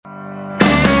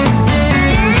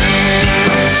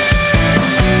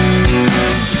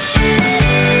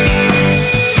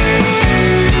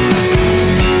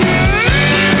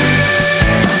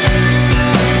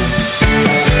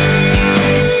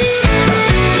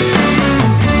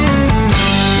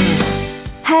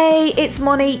it's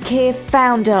Monique here,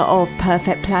 founder of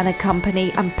Perfect Planner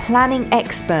Company and planning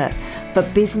expert for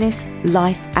business,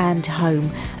 life and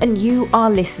home. And you are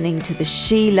listening to the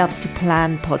She Loves to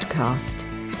Plan podcast.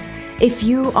 If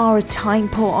you are a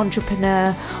time-poor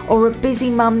entrepreneur or a busy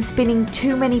mum spinning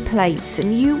too many plates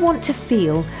and you want to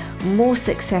feel more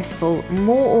successful,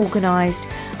 more organised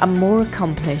and more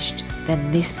accomplished,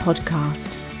 then this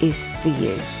podcast is for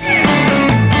you.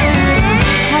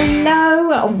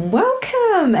 Hello,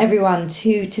 welcome everyone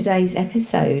to today's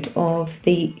episode of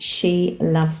the She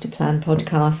Loves to Plan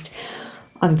podcast.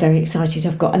 I'm very excited.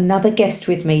 I've got another guest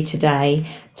with me today.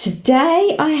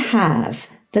 Today I have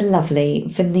the lovely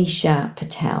Venetia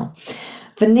Patel.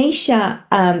 Venetia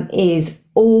is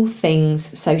all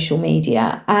things social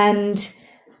media, and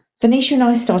Venetia and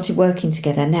I started working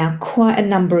together now quite a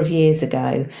number of years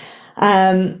ago.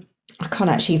 I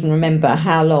can't actually even remember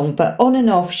how long, but on and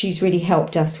off, she's really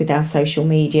helped us with our social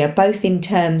media, both in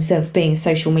terms of being a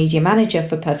social media manager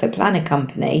for Perfect Planner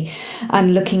Company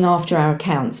and looking after our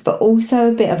accounts, but also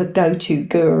a bit of a go-to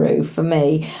guru for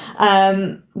me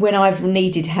when I've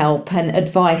needed help and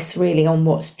advice really on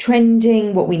what's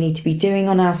trending, what we need to be doing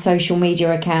on our social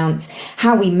media accounts,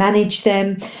 how we manage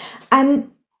them. And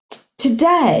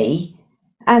today,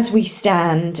 as we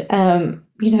stand,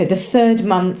 the third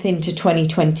month into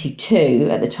 2022,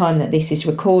 at the time that this is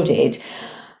recorded,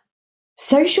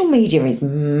 social media is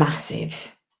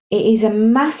massive. It is a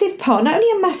massive part, not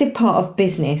only a massive part of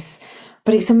business,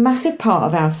 but it's a massive part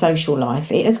of our social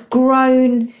life. It has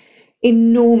grown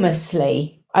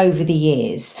enormously over the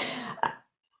years.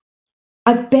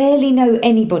 I barely know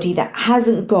anybody that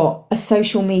hasn't got a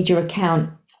social media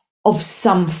account of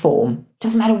some form.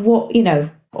 Doesn't matter what,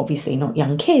 obviously not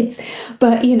young kids,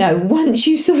 but once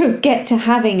you sort of get to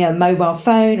having a mobile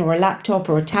phone or a laptop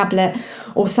or a tablet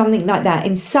or something like that,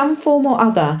 in some form or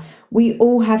other, we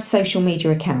all have social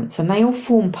media accounts and they all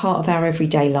form part of our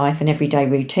everyday life and everyday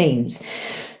routines.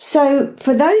 So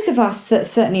for those of us that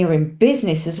certainly are in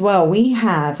business as well, we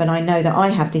have, and I know that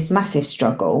I have, this massive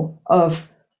struggle of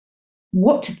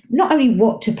not only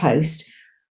what to post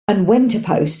and when to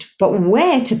post, but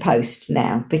where to post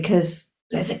now, because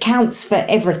there's accounts for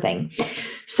everything.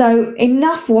 So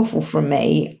enough waffle from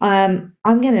me. I'm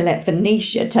going to let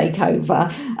Venetia take over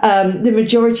the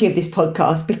majority of this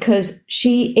podcast, because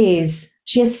she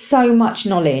has so much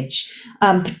knowledge,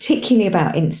 particularly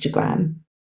about Instagram.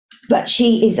 But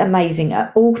she is amazing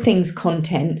at all things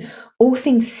content, all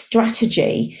things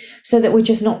strategy, so that we're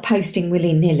just not posting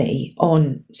willy-nilly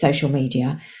on social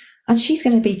media. And she's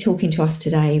going to be talking to us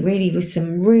today really with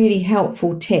some really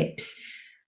helpful tips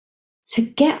to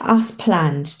get us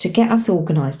planned, to get us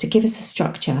organised, to give us a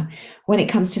structure when it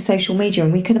comes to social media.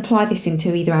 And we can apply this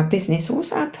into either our business or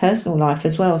also our personal life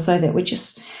as well, so that we're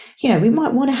just, we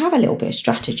might want to have a little bit of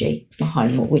strategy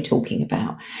behind what we're talking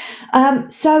about.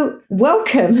 So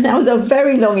welcome. That was a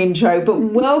very long intro, but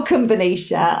welcome,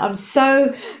 Venetia. I'm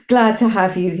so glad to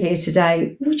have you here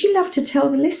today. Would you love to tell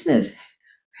the listeners,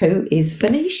 who is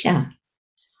Venetia?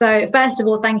 So first of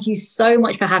all, thank you so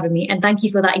much for having me, and thank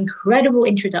you for that incredible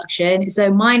introduction.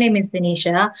 So my name is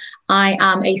Venetia. I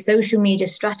am a social media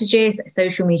strategist, a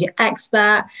social media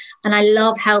expert, and I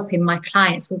love helping my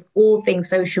clients with all things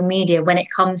social media when it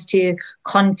comes to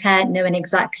content, knowing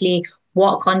exactly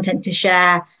what content to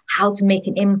share, how to make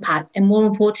an impact, and more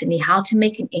importantly, how to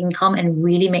make an income and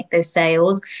really make those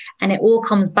sales. And it all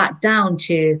comes back down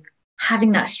to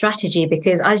having that strategy,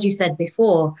 because as you said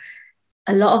before,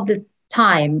 a lot of the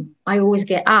time I always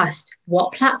get asked,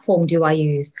 what platform do I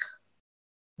use?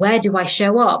 Where do I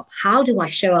show up? How do I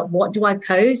show up? What do I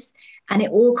post? And it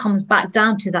all comes back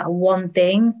down to that one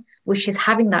thing, which is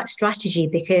having that strategy.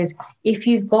 Because if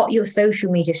you've got your social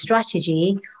media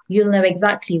strategy, you'll know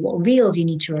exactly what reels you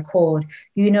need to record.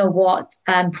 You know what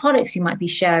products you might be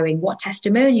sharing, what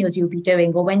testimonials you'll be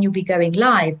doing, or when you'll be going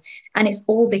live. And it's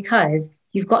all because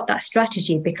you've got that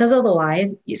strategy, because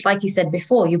otherwise, it's like you said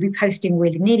before, you'll be posting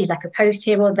willy-nilly, like a post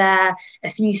here or there, a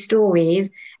few stories,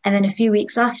 and then a few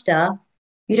weeks after,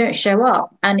 you don't show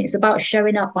up. And it's about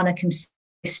showing up on a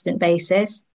consistent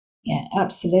basis. Yeah,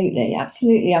 absolutely.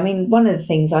 Absolutely. I mean, one of the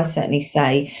things I certainly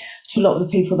say to a lot of the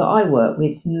people that I work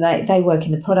with, they work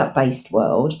in the product-based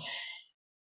world,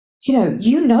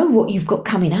 you know what you've got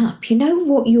coming up, you know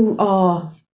what you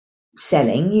are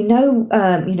selling,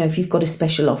 if you've got a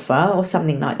special offer or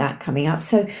something like that coming up.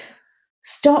 So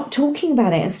start talking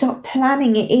about it and start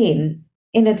planning it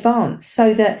in advance,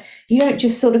 so that you don't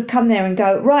just sort of come there and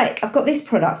go, right, I've got this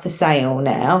product for sale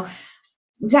now.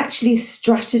 There's actually a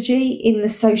strategy in the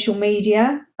social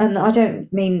media. And I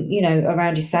don't mean,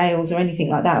 around your sales or anything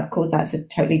like that. Of course, that's a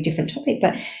totally different topic.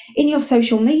 But in your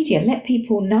social media, let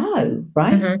people know,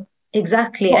 right? Mm-hmm.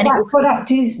 Exactly. what And that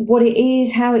product is, what it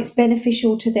is, how it's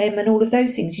beneficial to them, and all of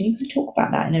those things. And you can talk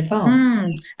about that in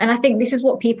advance. And I think this is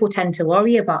what people tend to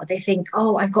worry about. They think,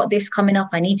 oh, I've got this coming up.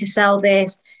 I need to sell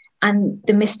this. And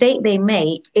the mistake they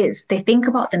make is they think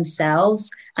about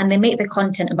themselves and they make the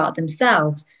content about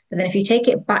themselves. But then if you take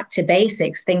it back to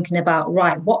basics, thinking about,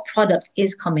 right, what product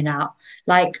is coming out?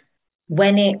 Like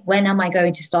when am I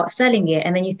going to start selling it?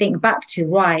 And then you think back to,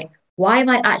 right, why have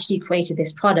I actually created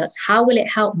this product? How will it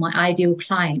help my ideal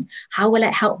client? How will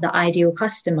it help the ideal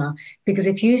customer? Because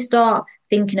if you start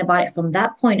thinking about it from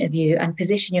that point of view and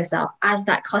position yourself as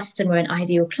that customer and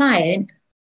ideal client,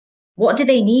 what do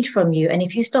they need from you? And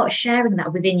if you start sharing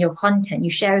that within your content, you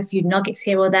share a few nuggets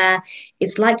here or there,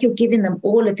 it's like you're giving them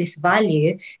all of this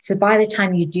value. So by the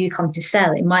time you do come to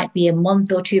sell, it might be a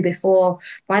month or two before,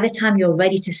 by the time you're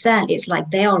ready to sell, it's like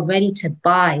they are ready to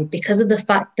buy because of the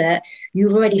fact that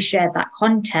you've already shared that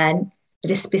content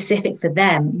that is specific for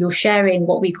them. You're sharing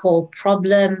what we call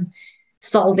problem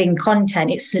solving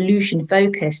content. It's solution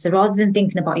focused. So rather than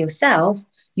thinking about yourself,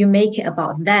 you make it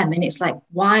about them. And it's like,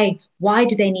 why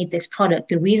do they need this product?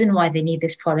 The reason why they need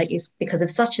this product is because of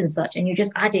such and such. And you're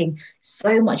just adding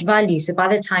so much value. So by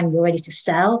the time you're ready to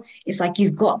sell, it's like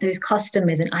you've got those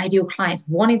customers and ideal clients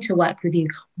wanting to work with you,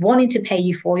 wanting to pay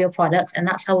you for your products. And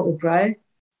that's how it will grow.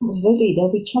 Absolutely,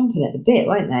 they'll be chomping at the bit,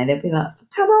 won't they? They'll be like,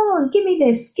 "Come on, give me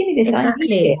this, give me this."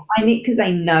 Exactly. I need because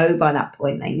they know by that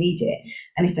point they need it.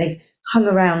 And if they've hung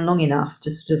around long enough to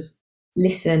sort of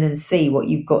listen and see what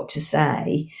you've got to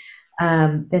say,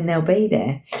 then they'll be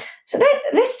there. So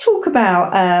let's talk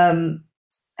about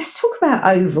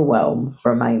overwhelm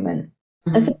for a moment.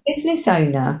 Mm-hmm. As a business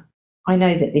owner, I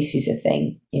know that this is a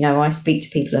thing. You know, I speak to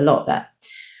people a lot that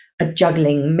are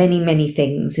juggling many, many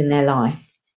things in their life.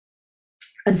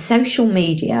 And social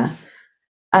media,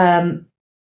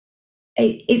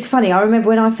 it's funny. I remember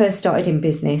when I first started in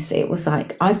business, it was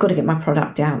like, I've got to get my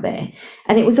product out there.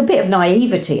 And it was a bit of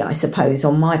naivety, I suppose,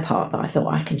 on my part, that I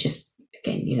thought I can just,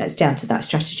 again, you know, it's down to that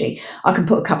strategy. I can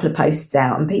put a couple of posts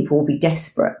out and people will be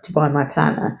desperate to buy my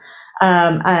planner.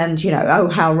 And, you know, oh,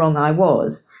 how wrong I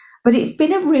was. But it's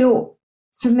been a real,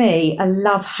 for me, a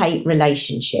love-hate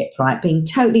relationship, right? Being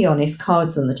totally honest,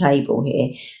 cards on the table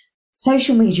here.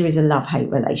 Social media is a love-hate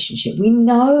relationship. We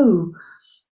know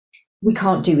we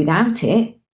can't do without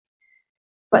it,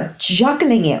 but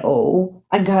juggling it all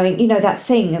and going, you know, that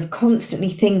thing of constantly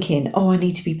thinking, oh, I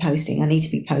need to be posting, I need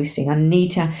to be posting, I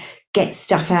need to get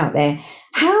stuff out there.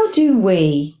 How do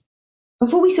we,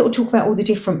 before we sort of talk about all the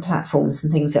different platforms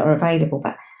and things that are available,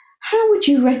 but how would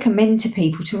you recommend to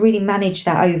people to really manage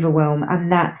that overwhelm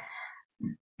and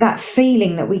that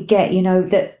feeling that we get, you know,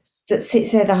 that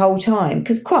sits there the whole time?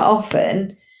 Because quite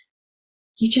often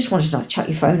you just want to like chuck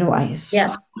your phone away.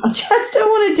 Yeah, I just don't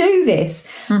want to do this.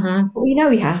 Mm-hmm. But we know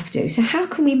we have to. So how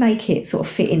can we make it sort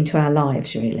of fit into our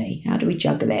lives, really? How do we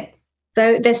juggle it?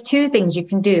 So there's two things you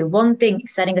can do. One thing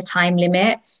is setting a time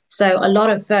limit. So a lot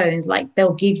of phones, like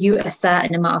they'll give you a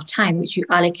certain amount of time which you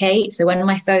allocate. So when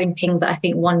my phone pings at, I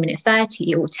think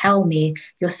 1:30, it will tell me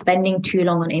you're spending too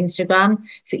long on Instagram.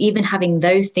 So even having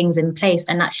those things in place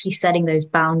and actually setting those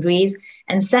boundaries.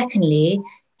 And secondly,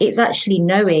 it's actually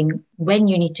knowing when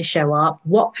you need to show up,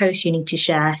 what posts you need to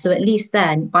share. So at least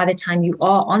then, by the time you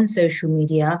are on social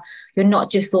media, you're not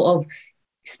just sort of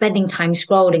spending time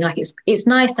scrolling. Like it's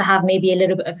nice to have maybe a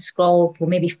little bit of a scroll for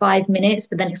maybe 5 minutes,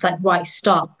 but then it's like, right,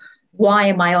 stop. Why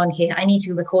am I on here? I need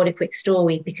to record a quick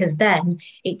story, because then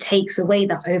it takes away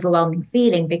that overwhelming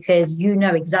feeling, because you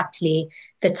know exactly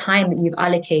the time that you've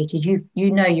allocated.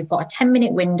 You know you've got a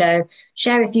 10-minute window,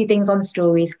 share a few things on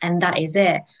stories, and that is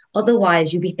it.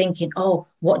 Otherwise, you'll be thinking, oh,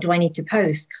 what do I need to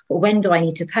post? But when do I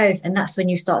need to post? And that's when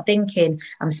you start thinking,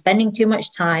 I'm spending too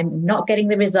much time, not getting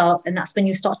the results. And that's when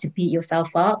you start to beat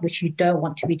yourself up, which you don't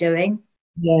want to be doing.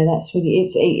 Yeah, that's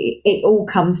really, it all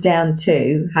comes down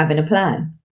to having a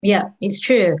plan. Yeah, it's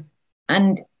true.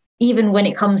 And even when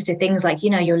it comes to things like, you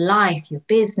know, your life, your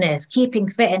business, keeping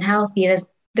fit and healthy,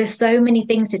 there's so many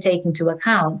things to take into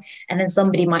account. And then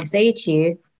somebody might say to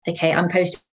you, okay, I'm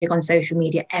posting on social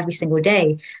media every single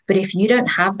day. But if you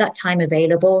don't have that time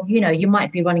available, you know, you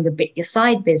might be running a bit your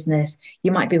side business.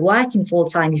 You might be working full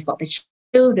time. You've got the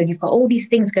children, you've got all these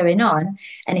things going on.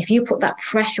 And if you put that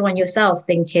pressure on yourself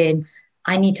thinking,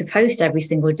 I need to post every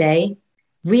single day,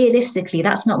 realistically,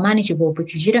 that's not manageable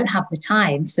because you don't have the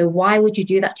time. So why would you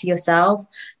do that to yourself?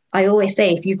 I always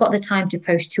say, if you've got the time to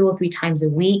post 2 or 3 times a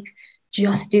week,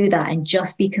 just do that and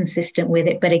just be consistent with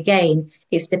it. But again,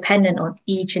 it's dependent on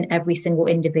each and every single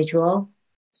individual.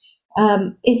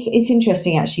 It's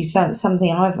interesting, actually.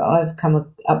 Something I've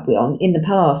come up with in the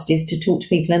past is to talk to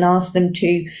people and ask them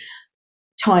to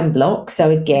time block. So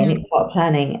again, it's about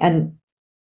planning and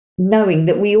knowing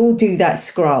that we all do that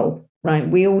scroll, right?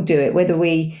 We all do it, whether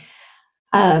we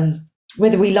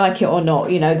like it or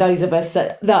not. You know, those of us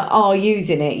that are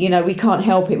using it, you know, we can't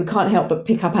help it. We can't help but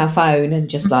pick up our phone and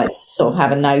just like sort of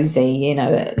have a nosy, you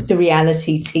know, the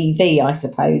reality TV, I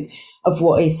suppose, of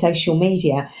what is social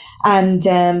media. And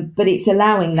but it's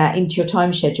allowing that into your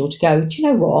time schedule to go, do you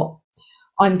know what?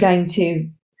 I'm going to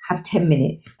have 10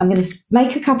 minutes. I'm going to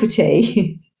make a cup of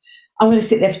tea. I'm going to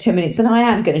sit there for 10 minutes and I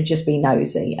am going to just be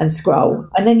nosy and scroll.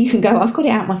 And then you can go, I've got it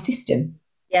out of my system.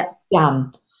 Yeah. It's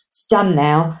done. It's done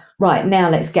now. Right, now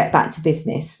let's get back to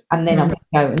business. And then I'm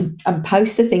going to go and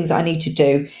post the things I need to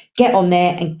do, get on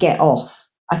there and get off.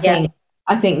 I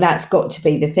think that's got to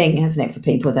be the thing, hasn't it, for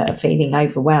people that are feeling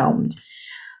overwhelmed.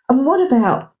 And what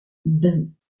about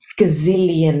the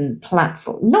gazillion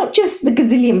platform, not just the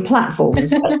gazillion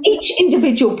platforms, but each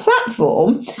individual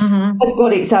platform has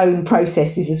got its own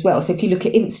processes as well. So if you look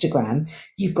at Instagram,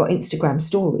 you've got Instagram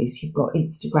stories, you've got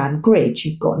Instagram grid,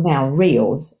 you've got now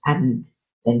reels, and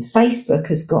then Facebook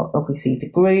has got obviously the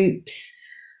groups.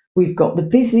 We've got the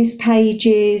business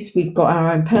pages, we've got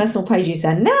our own personal pages,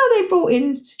 and now they brought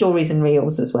in stories and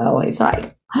reels as well. It's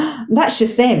like, that's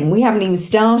just them. We haven't even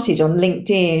started on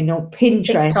LinkedIn or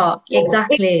Pinterest, TikTok,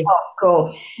 exactly, TikTok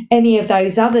or any of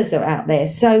those others are out there.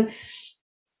 So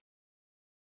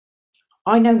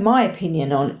I know my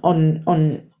opinion on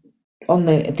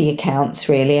the accounts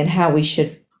really, and how we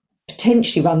should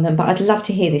potentially run them, but I'd love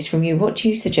to hear this from you. What do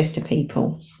you suggest to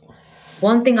people?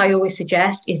 One thing I always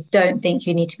suggest is don't think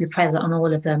you need to be present on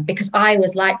all of them, because I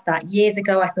was like that years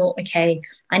ago. I thought, okay,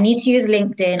 I need to use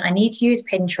LinkedIn. I need to use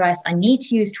Pinterest. I need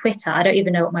to use Twitter. I don't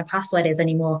even know what my password is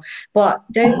anymore, but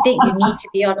don't think you need to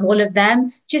be on all of them.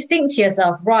 Just think to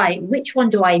yourself, right, which one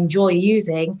do I enjoy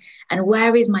using? And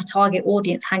where is my target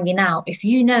audience hanging out? If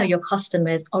you know your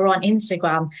customers are on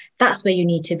Instagram, that's where you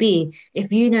need to be.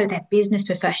 If you know they're business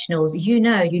professionals, you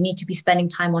know you need to be spending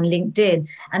time on LinkedIn.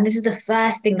 And this is the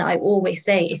first thing that I always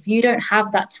say. If you don't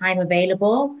have that time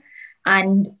available,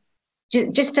 and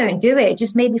just don't do it.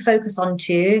 Just maybe focus on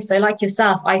two. So like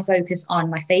yourself, I focus on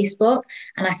my Facebook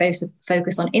and I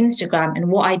focus on Instagram. And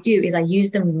what I do is I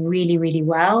use them really, really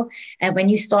well. And when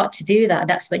you start to do that,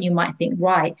 that's when you might think,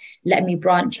 right, let me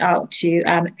branch out to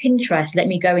Pinterest. Let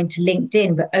me go into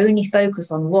LinkedIn, but only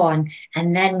focus on one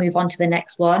and then move on to the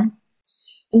next one.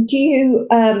 Do you,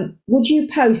 would you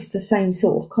post the same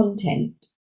sort of content?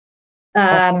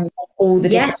 All the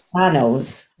different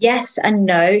channels? Yes and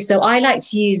no. So I like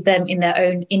to use them in their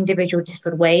own individual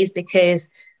different ways, because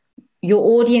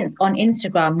your audience on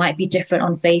Instagram might be different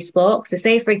on Facebook. So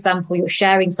say, for example, you're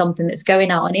sharing something that's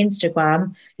going out on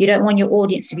Instagram. You don't want your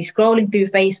audience to be scrolling through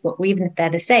Facebook, or even if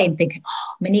they're the same, thinking,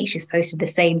 oh, Monique's just posted the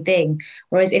same thing.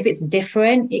 Whereas if it's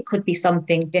different, it could be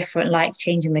something different, like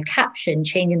changing the caption,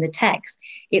 changing the text.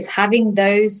 It's having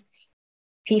those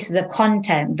pieces of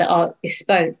content that are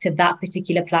bespoke to that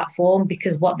particular platform,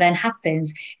 because what then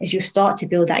happens is you start to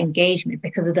build that engagement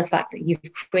because of the fact that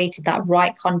you've created that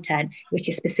right content which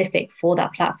is specific for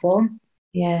that platform.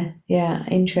 Yeah,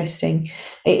 interesting.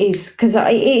 It is, because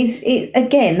it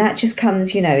again, that just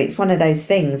comes, you know, it's one of those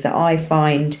things that I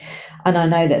find, and I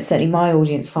know that certainly my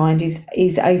audience find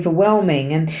is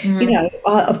overwhelming. And you know,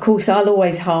 of course I'll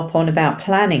always harp on about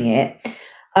planning it,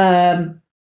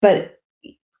 but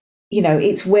you know,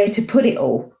 it's where to put it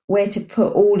all, where to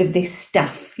put all of this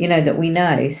stuff, you know, that we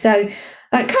know. So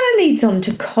that kind of leads on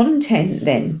to content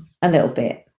then a little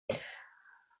bit.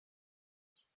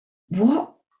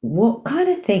 What kind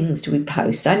of things do we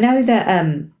post? I know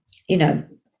that, you know,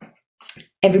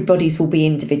 everybody's will be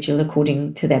individual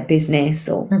according to their business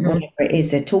or whatever it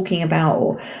is they're talking about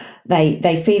or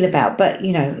they feel about. But,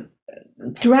 you know,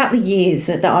 throughout the years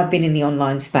that I've been in the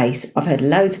online space, I've heard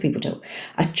loads of people talk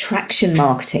attraction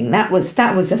marketing. That was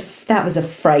a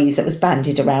phrase that was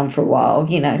bandied around for a while,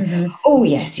 you know. Oh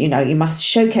yes, you know, you must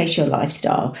showcase your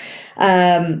lifestyle,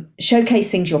 showcase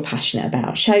things you're passionate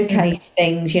about, showcase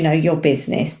things, you know, your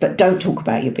business, but don't talk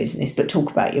about your business, but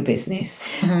talk about your business.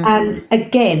 And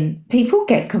again, people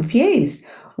get confused.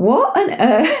 What on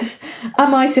earth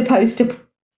am I supposed to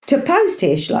post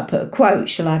here? Shall I put a quote?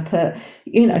 Shall I put,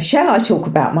 you know, shall I talk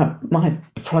about my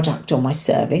product or my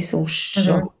service, or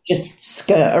shall I just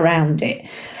skirt around it?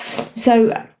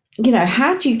 So, you know,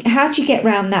 how do you get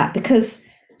around that? Because,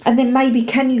 and then maybe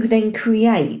can you then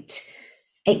create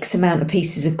X amount of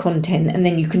pieces of content and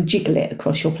then you can jiggle it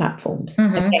across your platforms?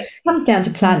 Again, it comes down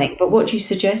to planning, but what do you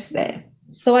suggest there?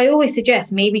 So I always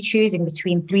suggest maybe choosing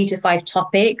between 3 to 5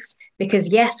 topics,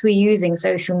 because yes, we're using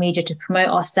social media to promote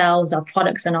ourselves, our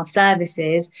products and our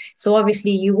services. So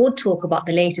obviously you would talk about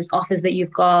the latest offers that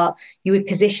you've got. You would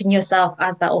position yourself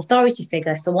as that authority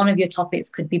figure. So one of your topics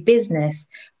could be business.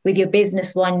 With your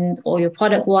business ones or your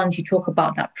product ones, you talk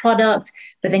about that product,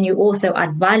 but then you also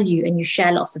add value and you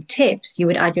share lots of tips. You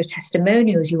would add your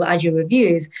testimonials, you would add your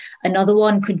reviews. Another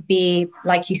one could be,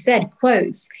 like you said,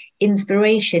 quotes,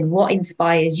 inspiration, what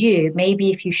inspires you.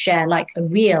 Maybe if you share like a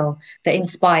reel that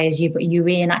inspires you, but you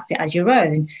reenact it as your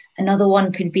own. Another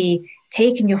one could be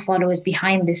taking your followers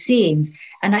behind the scenes.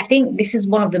 And I think this is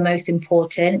one of the most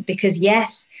important, because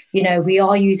yes, we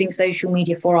are using social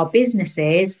media for our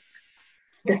businesses,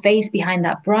 the face behind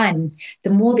that brand.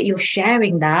 The more that you're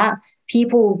sharing that,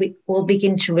 people will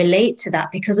begin to relate to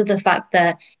that, because of the fact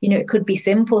that, it could be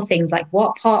simple things like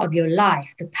what part of your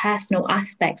life, the personal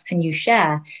aspects, can you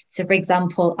share? So for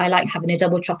example, I like having a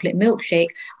double chocolate milkshake.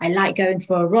 I like going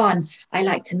for a run. I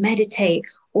like to meditate.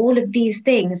 All of these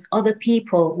things, other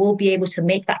people will be able to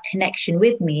make that connection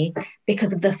with me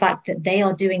because of the fact that they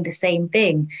are doing the same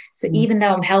thing. So even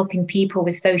though I'm helping people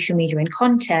with social media and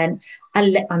content,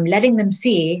 I'm letting them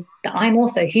see that I'm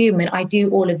also human. I do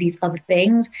all of these other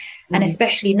things. And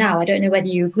especially now, I don't know whether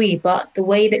you agree, but the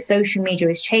way that social media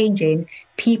is changing,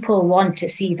 people want to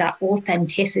see that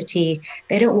authenticity.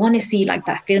 They don't want to see like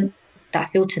that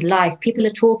filtered life. People are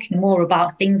talking more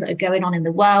about things that are going on in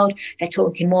the world. They're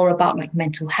talking more about like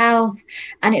mental health.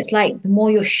 And it's like the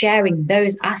more you're sharing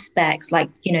those aspects, like,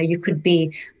 you could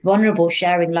be vulnerable,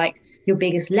 sharing like your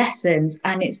biggest lessons.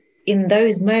 And it's in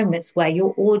those moments where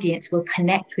your audience will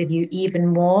connect with you even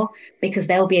more, because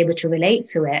they'll be able to relate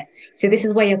to it. So this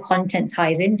is where your content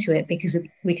ties into it, because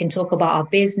we can talk about our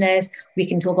business, we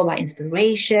can talk about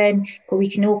inspiration, but we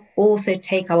can also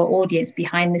take our audience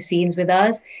behind the scenes with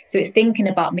us. So it's thinking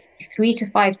about maybe 3 to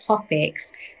 5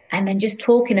 topics and then just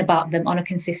talking about them on a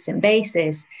consistent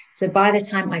basis. So by the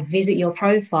time I visit your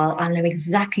profile, I know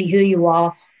exactly who you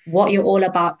are, what you're all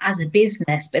about as a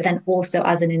business, but then also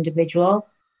as an individual.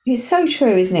 It's so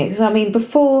true, isn't it? Because I mean,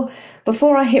 before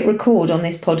I hit record on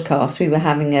this podcast, we were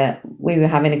having a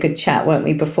good chat, weren't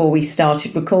we? Before we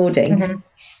started recording,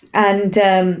 and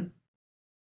the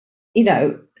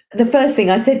first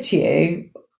thing I said to you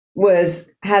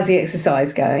was, "How's the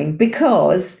exercise going?"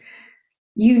 Because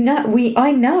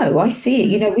I see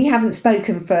it. We haven't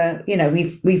spoken for,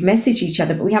 we've messaged each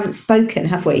other, but we haven't spoken,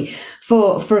 have we,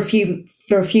 for a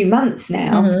few months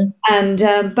now. And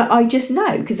but I just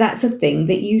know, because that's a thing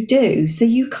that you do. So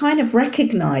you kind of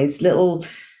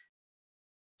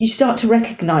you start to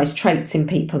recognize traits in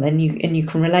people, and you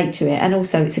can relate to it. And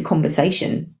also it's a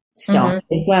conversation starter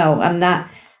as well. And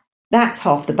that's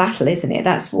half the battle, isn't it?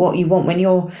 That's what you want when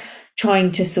you're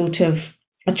trying to sort of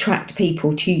attract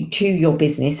people to your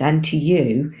business and to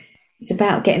you. It's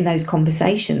about getting those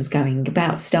conversations going,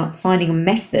 about finding a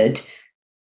method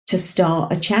to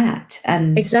start a chat.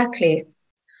 And exactly.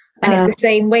 And it's the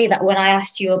same way that when I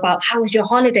asked you about how was your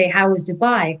holiday, how was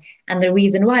Dubai? And the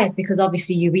reason why is because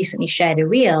obviously you recently shared a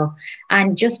reel.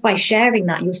 And just by sharing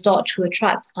that, you'll start to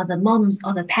attract other mums,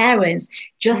 other parents,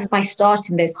 just by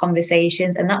starting those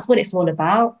conversations. And that's what it's all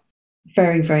about.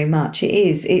 Very, very much. It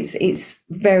is. It's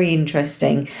very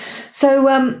interesting. So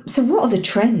what are the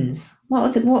trends?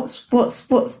 What's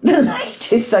the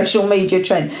latest social media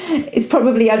trend? It's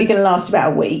probably only going to last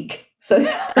about a week. So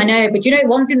I know, but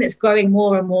one thing that's growing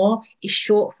more and more is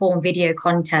short form video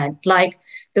content. Like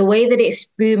the way that it's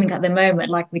booming at the moment,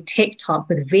 like with TikTok,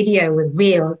 with video, with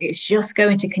Reels, it's just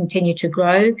going to continue to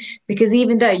grow, because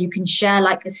even though you can share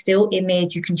like a still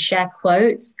image, you can share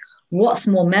quotes, what's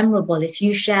more memorable if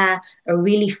you share a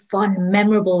really fun,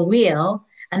 memorable reel,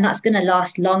 and that's going to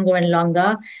last longer and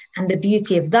longer. And the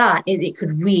beauty of that is it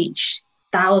could reach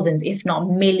thousands, if not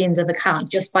millions of accounts,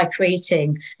 just by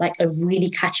creating like a really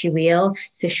catchy reel.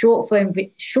 So short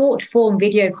form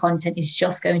video content is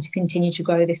just going to continue to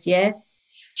grow this year.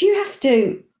 Do you have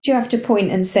to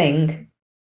point and sing?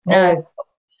 No.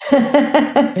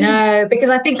 No, because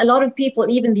I think a lot of people,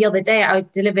 even the other day, I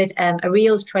delivered a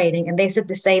Reels training and they said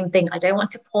the same thing. I don't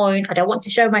want to point, I don't want to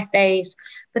show my face,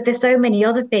 but there's so many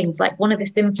other things. Like one of the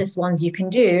simplest ones you can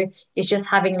do is just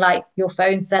having like your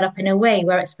phone set up in a way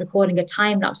where it's recording a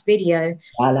time-lapse video.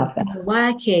 I love that. You're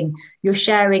working, you're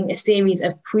sharing a series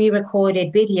of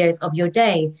pre-recorded videos of your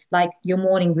day, like your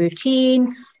morning routine,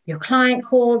 your client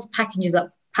calls,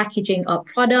 packaging up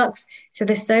products. So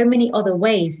there's so many other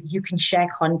ways you can share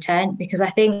content, because I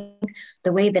think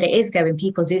the way that it is going,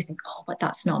 people do think, oh, but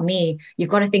that's not me. You've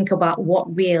got to think about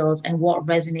what reels and what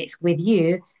resonates with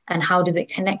you and how does it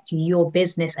connect to your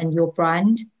business and your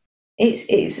brand.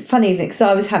 It's funny, isn't it? Because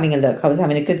I was having a look. I was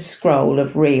having a good scroll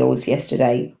of reels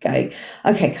yesterday, going,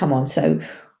 okay, come on. So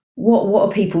what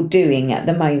are people doing at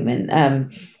the moment? I'm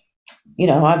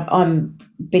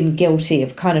been guilty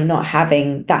of kind of not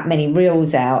having that many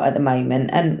reels out at the moment,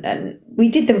 and we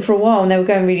did them for a while, and they were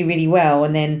going really, really well,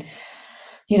 and then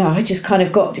I just kind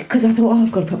of got, because I thought,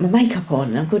 I've got to put my makeup on,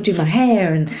 and I've got to do my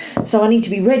hair, and so I need to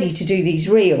be ready to do these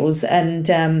reels and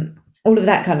all of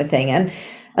that kind of thing, and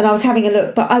I was having a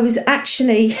look, but I was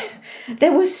actually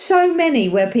there were so many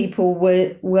where people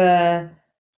were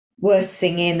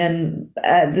singing and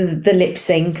the lip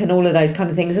sync and all of those kind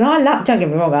of things. And don't get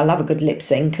me wrong, I love a good lip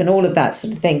sync and all of that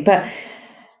sort of thing. But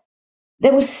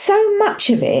there was so much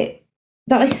of it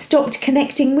that I stopped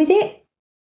connecting with it,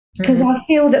 because I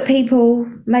feel that people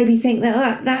maybe think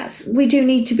that we do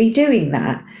need to be doing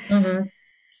that.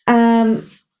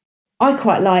 I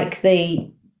quite like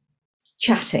the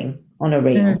chatting on a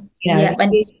reel.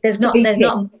 And there's not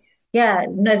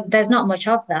much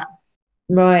of that.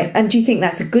 Right. And do you think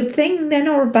that's a good thing then,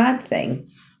 or a bad thing?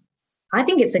 I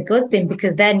think it's a good thing,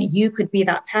 because then you could be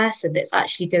that person that's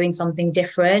actually doing something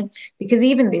different. Because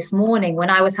even this morning, when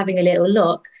I was having a little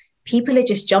look, people are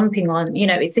just jumping on,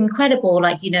 it's incredible.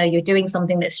 Like, you're doing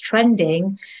something that's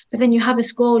trending, but then you have a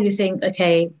scroll, you think,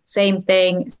 okay, same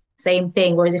thing.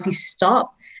 Whereas if you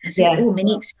stop and say,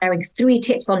 Monique's sharing 3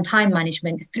 tips on time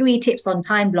management, 3 tips on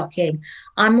time blocking,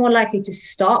 I'm more likely to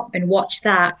stop and watch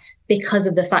that, because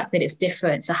of the fact that it's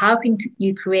different. So how can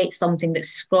you create something that's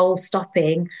scroll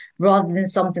stopping rather than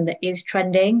something that is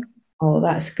trending? Oh,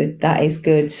 that's good. That is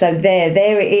good. So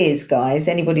there it is, guys.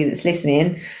 Anybody that's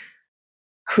listening,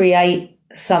 create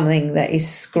something that is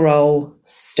scroll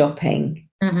stopping.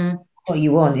 What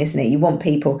you want, isn't it? You want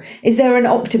people. Is there an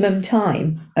optimum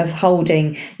time of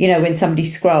holding, when somebody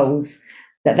scrolls,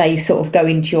 that they sort of go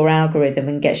into your algorithm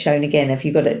and get shown again?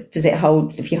 Does it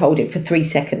hold, if you hold it for 3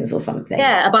 seconds or something?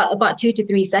 Yeah, about 2 to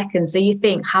 3 seconds. So you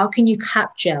think, how can you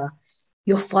capture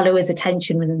your followers'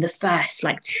 attention within the first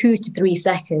 2 to 3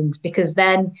 seconds? Because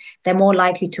then they're more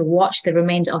likely to watch the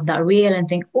remainder of that reel and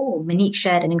think, oh, Monique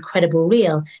shared an incredible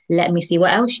reel. Let me see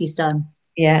what else she's done.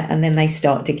 Yeah, and then they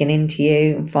start digging into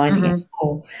you and finding out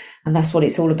more. And that's what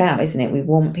it's all about, isn't it? We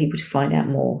want people to find out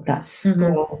more. That's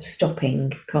scroll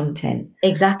stopping content.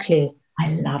 Exactly.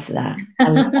 I love that.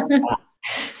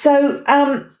 So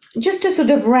just to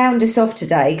sort of round us off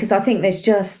today, because I think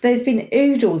there's been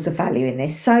oodles of value in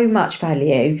this, so much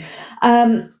value.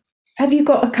 Have you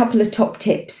got a couple of top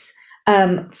tips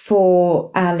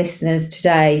for our listeners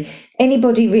today?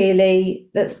 Anybody really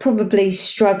that's probably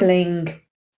struggling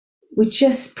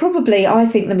I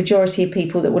think the majority of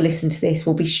people that will listen to this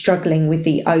will be struggling with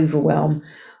the overwhelm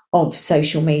of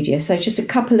social media. So just a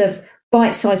couple of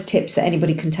bite-sized tips that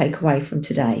anybody can take away from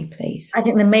today, please. I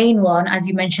think the main one, as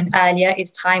you mentioned earlier,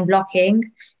 is time blocking.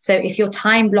 So if you're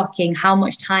time blocking how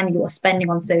much time you are spending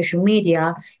on social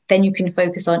media, then you can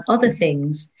focus on other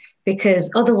things. Because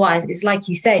otherwise, it's like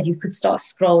you said, you could start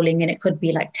scrolling and it could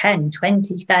be 10,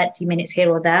 20, 30 minutes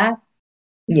here or there.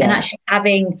 Yeah. And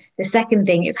actually the second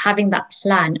thing is having that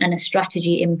plan and a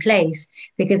strategy in place,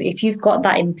 because if you've got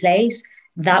that in place,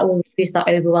 that will reduce that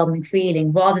overwhelming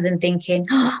feeling, rather than thinking,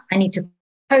 I need to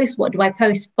post, what do I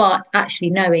post? But actually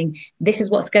knowing this is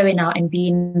what's going out and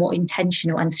being more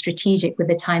intentional and strategic with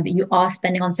the time that you are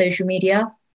spending on social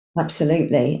media.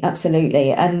 Absolutely.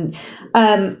 And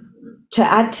to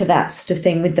add to that sort of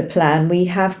thing with the plan, we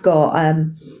have got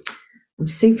I'm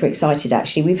super excited,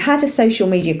 actually. We've had a social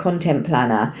media content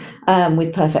planner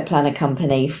with Perfect Planner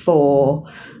Company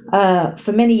for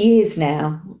many years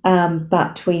now,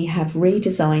 but we have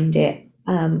redesigned it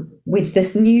with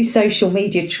this new social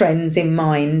media trends in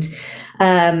mind,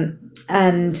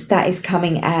 and that is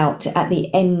coming out at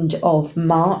the end of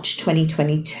March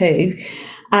 2022.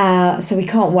 So we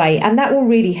can't wait, and that will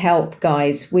really help,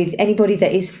 guys, with anybody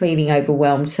that is feeling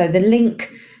overwhelmed. So the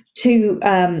link to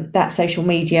that social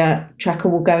media tracker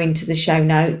will go into the show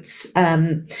notes,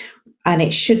 and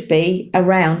it should be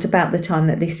around about the time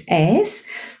that this airs.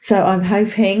 So I'm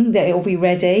hoping that it will be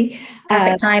ready.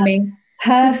 Perfect timing.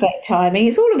 Perfect timing.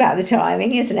 It's all about the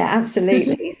timing, isn't it?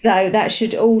 Absolutely. So that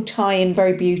should all tie in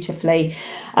very beautifully.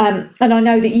 And I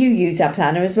know that you use our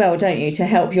planner as well, don't you, to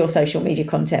help your social media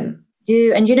content?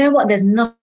 Do. And you know what? There's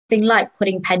nothing like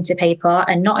putting pen to paper.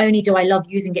 And not only do I love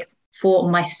using it for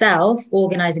myself,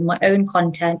 organizing my own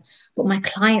content, but my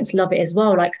clients love it as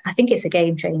well. I think it's a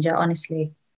game changer,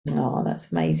 honestly. Oh,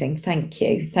 that's amazing. Thank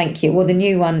you. Well, the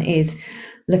new one is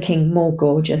looking more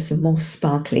gorgeous and more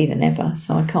sparkly than ever.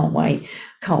 So I can't wait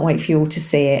for you all to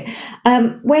see it.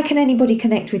 Where can anybody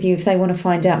connect with you if they want to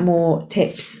find out more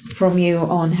tips from you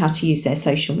on how to use their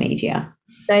social media?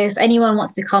 So if anyone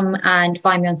wants to come and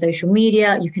find me on social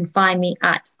media, you can find me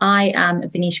at I am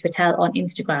Venetia Patel on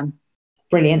Instagram.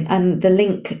 Brilliant. And the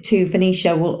link to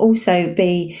Venetia will also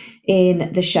be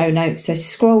in the show notes. So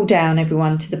scroll down,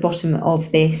 everyone, to the bottom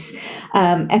of this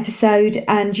episode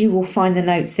and you will find the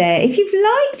notes there. If you've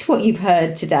liked what you've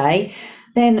heard today,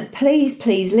 then please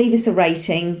leave us a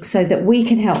rating so that we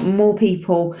can help more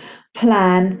people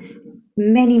plan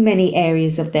many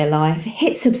areas of their life.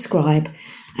 Hit subscribe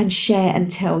and share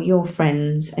and tell your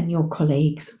friends and your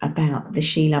colleagues about the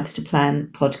She Loves to Plan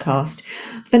podcast.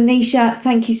 Venetia,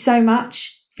 thank you so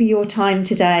much for your time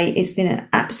today. It's been an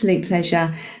absolute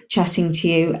pleasure chatting to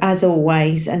you as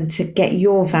always, and to get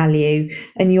your value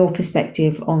and your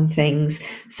perspective on things.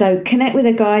 So connect with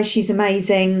her, guys. She's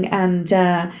amazing. And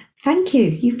thank you.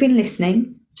 You've been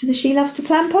listening to the She Loves to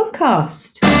Plan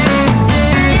podcast.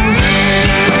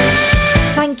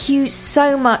 Thank you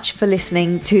so much for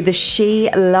listening to the She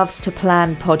Loves to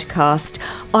Plan podcast.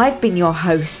 I've been your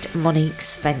host, Monique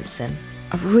Svensson.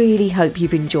 I really hope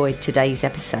you've enjoyed today's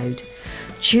episode.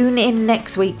 Tune in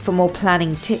next week for more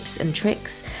planning tips and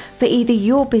tricks for either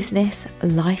your business,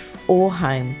 life or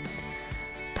home.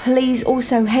 Please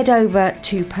also head over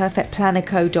to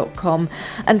perfectplannerco.com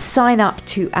and sign up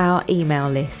to our email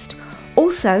list.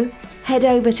 Also, head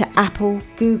over to Apple,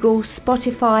 Google,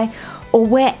 Spotify, or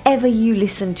wherever you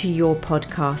listen to your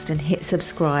podcast and hit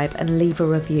subscribe and leave a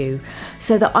review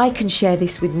so that I can share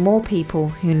this with more people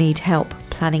who need help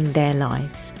planning their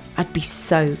lives. I'd be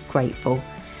so grateful.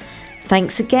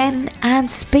 Thanks again and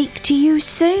speak to you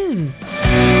soon.